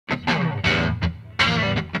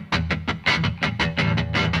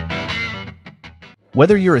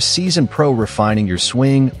Whether you're a seasoned pro refining your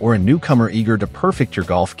swing or a newcomer eager to perfect your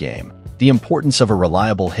golf game, the importance of a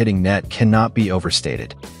reliable hitting net cannot be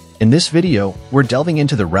overstated. In this video, we're delving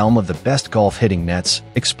into the realm of the best golf hitting nets,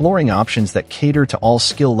 exploring options that cater to all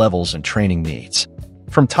skill levels and training needs.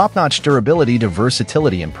 From top-notch durability to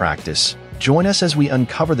versatility in practice, join us as we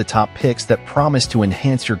uncover the top picks that promise to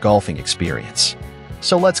enhance your golfing experience.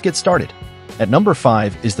 So let's get started. At number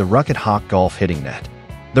 5 is the Rukket Haack Golf Hitting Net.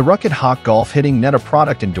 The Rukket Haack Golf Hitting Net, a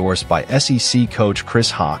product endorsed by SEC coach Chris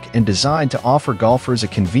Haack and designed to offer golfers a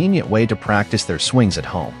convenient way to practice their swings at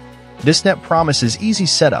home. This net promises easy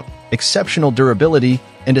setup, exceptional durability,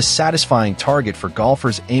 and a satisfying target for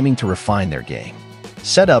golfers aiming to refine their game.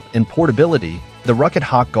 Setup and portability. The Rukket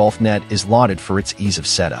Haack Golf Net is lauded for its ease of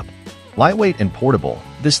setup. Lightweight and portable,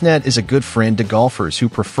 this net is a good friend to golfers who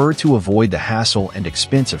prefer to avoid the hassle and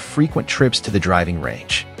expense of frequent trips to the driving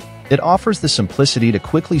range. It offers the simplicity to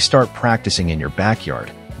quickly start practicing in your backyard,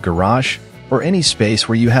 garage, or any space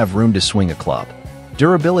where you have room to swing a club.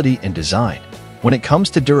 Durability and design. When it comes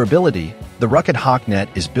to durability, the Rukket Haack Net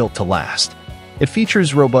is built to last. It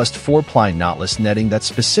features robust 4-ply knotless netting that's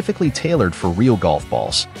specifically tailored for real golf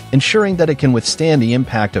balls, ensuring that it can withstand the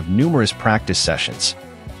impact of numerous practice sessions.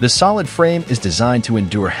 The solid frame is designed to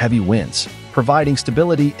endure heavy winds, providing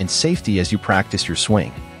stability and safety as you practice your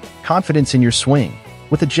swing. Confidence in your swing.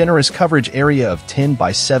 With a generous coverage area of 10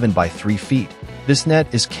 by 7 by 3 feet, this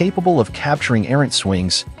net is capable of capturing errant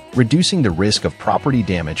swings, reducing the risk of property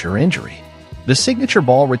damage or injury. The signature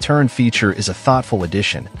ball return feature is a thoughtful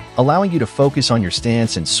addition, allowing you to focus on your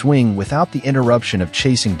stance and swing without the interruption of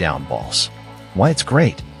chasing down balls. Why it's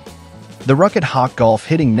great? The Rukket Haack Golf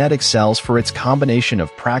Hitting Net excels for its combination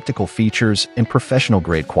of practical features and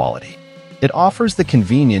professional-grade quality. It offers the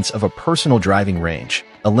convenience of a personal driving range,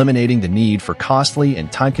 eliminating the need for costly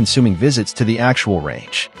and time-consuming visits to the actual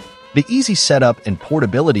range. The easy setup and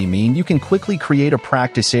portability mean you can quickly create a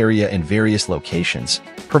practice area in various locations,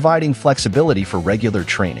 providing flexibility for regular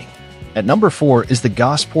training. At number 4 is the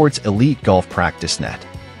GoSports Elite Golf Practice Net.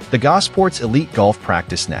 The GoSports Elite Golf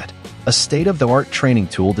Practice Net, a state-of-the-art training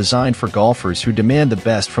tool designed for golfers who demand the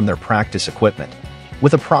best from their practice equipment.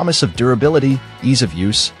 With a promise of durability, ease of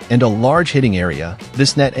use, and a large hitting area,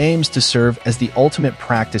 this net aims to serve as the ultimate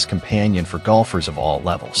practice companion for golfers of all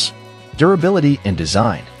levels. Durability and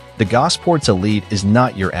design. The GoSports Elite is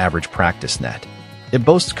not your average practice net. It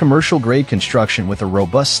boasts commercial-grade construction with a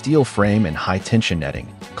robust steel frame and high-tension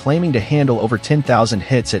netting, claiming to handle over 10,000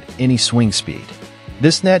 hits at any swing speed.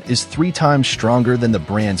 This net is 3 times stronger than the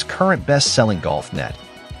brand's current best-selling golf net,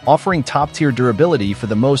 offering top-tier durability for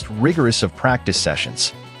the most rigorous of practice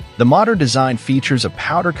sessions. The modern design features a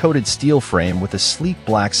powder-coated steel frame with a sleek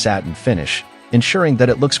black satin finish, ensuring that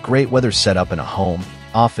it looks great whether set up in a home,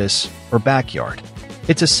 office, or backyard.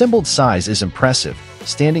 Its assembled size is impressive,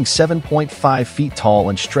 standing 7.5 feet tall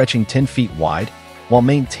and stretching 10 feet wide, while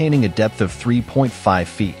maintaining a depth of 3.5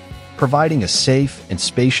 feet, providing a safe and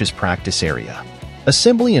spacious practice area.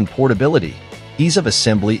 Assembly and portability. Ease of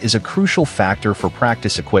assembly is a crucial factor for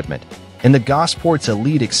practice equipment, and the GoSports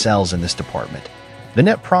Elite excels in this department. The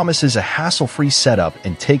net promises a hassle-free setup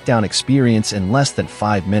and takedown experience in less than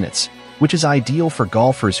 5 minutes, which is ideal for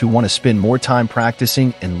golfers who want to spend more time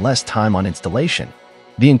practicing and less time on installation.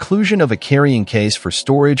 The inclusion of a carrying case for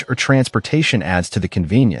storage or transportation adds to the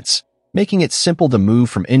convenience, making it simple to move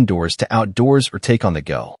from indoors to outdoors or take on the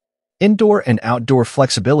go. Indoor and outdoor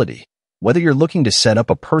flexibility. Whether you're looking to set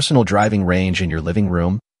up a personal driving range in your living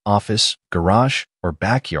room, office, garage, or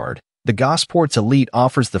backyard, the GoSports Elite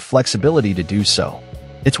offers the flexibility to do so.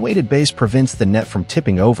 Its weighted base prevents the net from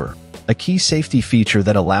tipping over, a key safety feature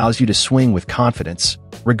that allows you to swing with confidence,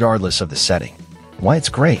 regardless of the setting. Why it's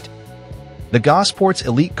great? The GoSports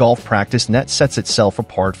Elite Golf Practice Net sets itself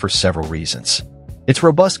apart for several reasons. Its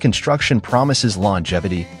robust construction promises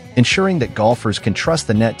longevity, ensuring that golfers can trust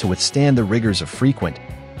the net to withstand the rigors of frequent,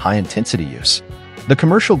 high-intensity use. The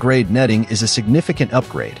commercial-grade netting is a significant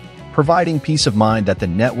upgrade, providing peace of mind that the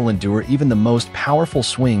net will endure even the most powerful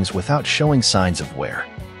swings without showing signs of wear.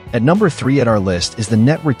 At number 3 at our list is the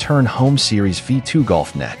Net Return Home Series V2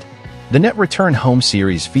 Golf Net. The Net Return Home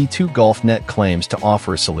Series V2 Golf Net claims to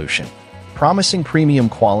offer a solution, promising premium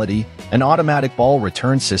quality, an automatic ball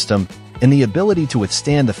return system, and the ability to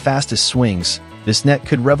withstand the fastest swings. This net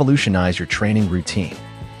could revolutionize your training routine.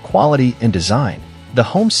 Quality and design. The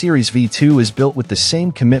Home Series V2 is built with the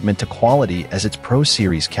same commitment to quality as its Pro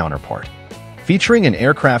Series counterpart. Featuring an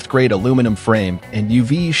aircraft-grade aluminum frame and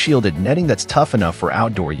UV-shielded netting that's tough enough for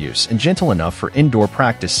outdoor use and gentle enough for indoor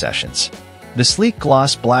practice sessions. The sleek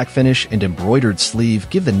gloss black finish and embroidered sleeve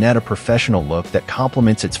give the net a professional look that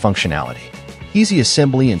complements its functionality. Easy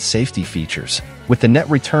assembly and safety features. With the Net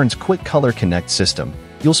Return's Quick Color Connect system,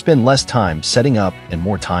 you'll spend less time setting up and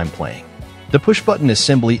more time playing. The push-button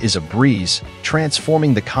assembly is a breeze,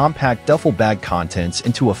 transforming the compact duffel bag contents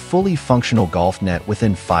into a fully functional golf net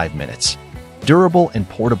within 5 minutes. Durable and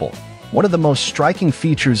portable. One of the most striking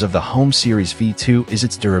features of the Home Series V2 is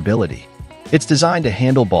its durability. It's designed to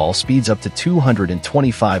handle ball speeds up to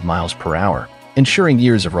 225 miles per hour, ensuring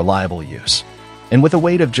years of reliable use. And with a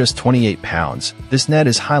weight of just 28 pounds, this net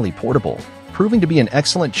is highly portable, proving to be an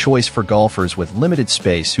excellent choice for golfers with limited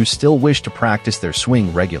space who still wish to practice their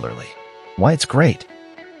swing regularly. Why it's great.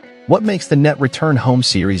 What makes the Net Return Home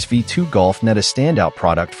Series V2 Golf Net a standout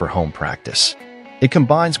product for home practice? It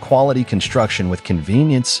combines quality construction with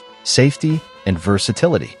convenience, safety, and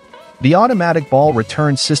versatility. The automatic ball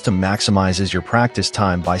return system maximizes your practice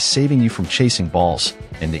time by saving you from chasing balls,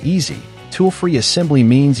 and the easy, tool-free assembly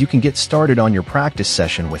means you can get started on your practice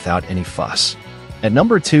session without any fuss. At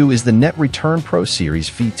number 2 is the Net Return Pro Series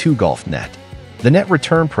V2 Golf Net. The Net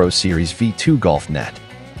Return Pro Series V2 Golf Net.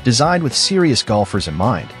 Designed with serious golfers in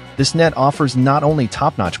mind, this net offers not only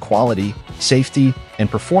top-notch quality, safety, and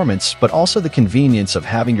performance, but also the convenience of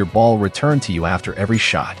having your ball returned to you after every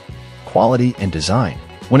shot. Quality and design.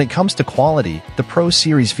 When it comes to quality, the Pro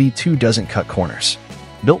Series V2 doesn't cut corners.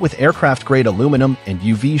 Built with aircraft-grade aluminum and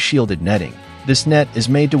UV-shielded netting, this net is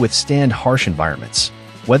made to withstand harsh environments,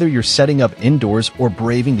 whether you're setting up indoors or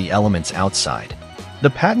braving the elements outside. The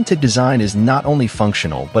patented design is not only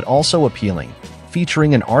functional but also appealing,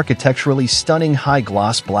 featuring an architecturally stunning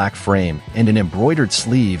high-gloss black frame and an embroidered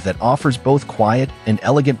sleeve that offers both quiet and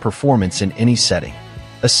elegant performance in any setting.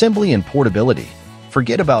 Assembly and portability.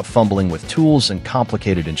 Forget about fumbling with tools and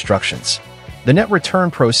complicated instructions. The Net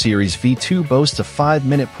Return Pro Series V2 boasts a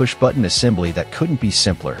 5-minute push-button assembly that couldn't be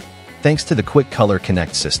simpler, thanks to the Quick Color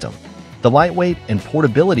Connect system. The lightweight and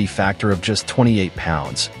portability factor of just 28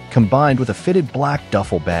 pounds, combined with a fitted black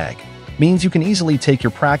duffel bag, means you can easily take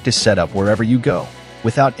your practice setup wherever you go,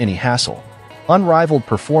 without any hassle. Unrivaled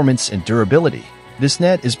performance and durability. This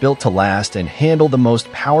net is built to last and handle the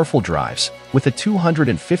most powerful drives, with a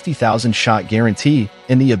 250,000 shot guarantee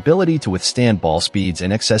and the ability to withstand ball speeds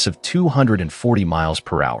in excess of 240 miles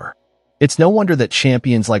per hour. It's no wonder that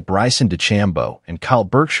champions like Bryson DeChambeau and Kyle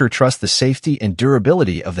Berkshire trust the safety and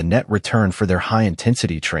durability of the Net Return for their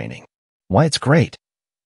high-intensity training. Why it's great.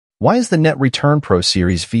 Why is the Net Return Pro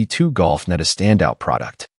Series V2 Golf Net a standout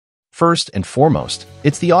product? First and foremost,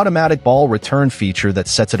 it's the automatic ball return feature that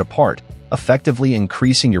sets it apart, effectively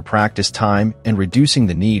increasing your practice time and reducing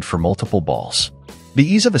the need for multiple balls. The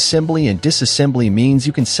ease of assembly and disassembly means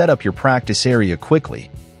you can set up your practice area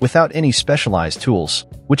quickly, without any specialized tools,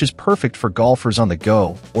 which is perfect for golfers on the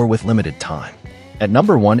go or with limited time. At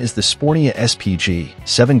number 1 is the Spornia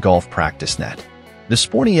SPG-7 Golf Practice Net. The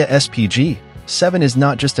Spornia SPG-7 is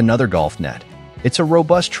not just another golf net. It's a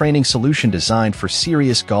robust training solution designed for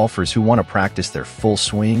serious golfers who want to practice their full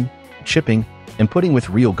swing, chipping, and putting with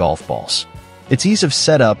real golf balls. Its ease of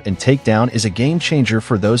setup and takedown is a game-changer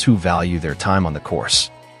for those who value their time on the course.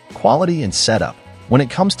 Quality and setup. When it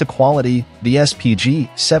comes to quality, the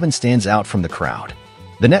SPG-7 stands out from the crowd.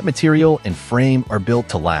 The net material and frame are built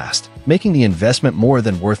to last, making the investment more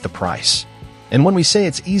than worth the price. And when we say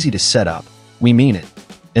it's easy to set up, we mean it.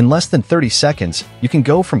 In less than 30 seconds, you can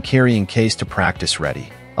go from carrying case to practice ready,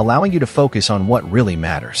 allowing you to focus on what really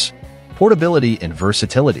matters. Portability and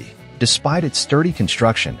versatility. Despite its sturdy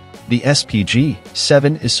construction, the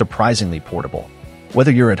SPG-7 is surprisingly portable.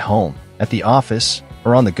 Whether you're at home, at the office,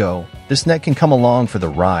 or on the go, this net can come along for the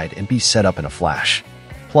ride and be set up in a flash.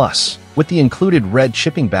 Plus, with the included red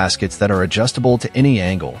chipping baskets that are adjustable to any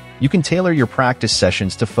angle, you can tailor your practice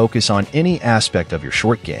sessions to focus on any aspect of your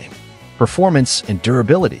short game. Performance and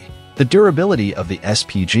durability. The durability of the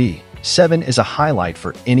SPG-7 is a highlight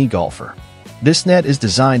for any golfer. This net is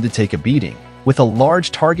designed to take a beating, with a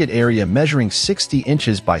large target area measuring 60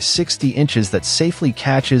 inches by 60 inches that safely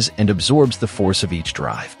catches and absorbs the force of each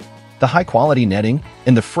drive. The high-quality netting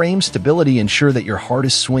and the frame stability ensure that your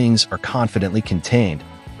hardest swings are confidently contained,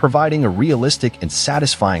 providing a realistic and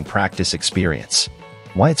satisfying practice experience.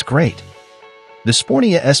 Why it's great. The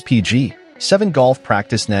Spornia SPG-7 Golf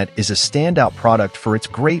Practice Net is a standout product for its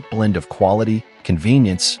great blend of quality,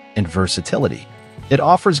 convenience, and versatility. It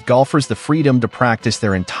offers golfers the freedom to practice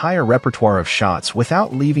their entire repertoire of shots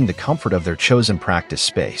without leaving the comfort of their chosen practice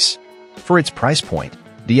space. For its price point,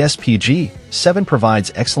 the SPG-7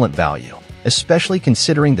 provides excellent value, especially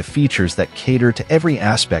considering the features that cater to every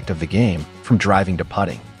aspect of the game, from driving to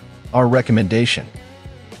putting. Our recommendation: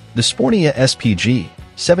 the Spornia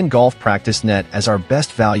SPG-7 Golf Practice Net as our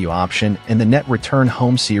best value option and the Net Return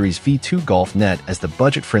Home Series V2 Golf Net as the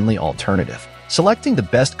budget-friendly alternative. Selecting the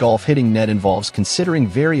best golf hitting net involves considering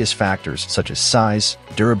various factors such as size,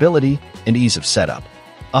 durability, and ease of setup.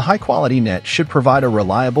 A high-quality net should provide a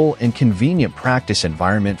reliable and convenient practice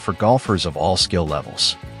environment for golfers of all skill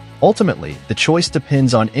levels. Ultimately, the choice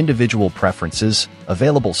depends on individual preferences,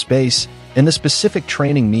 available space, and the specific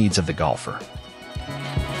training needs of the golfer.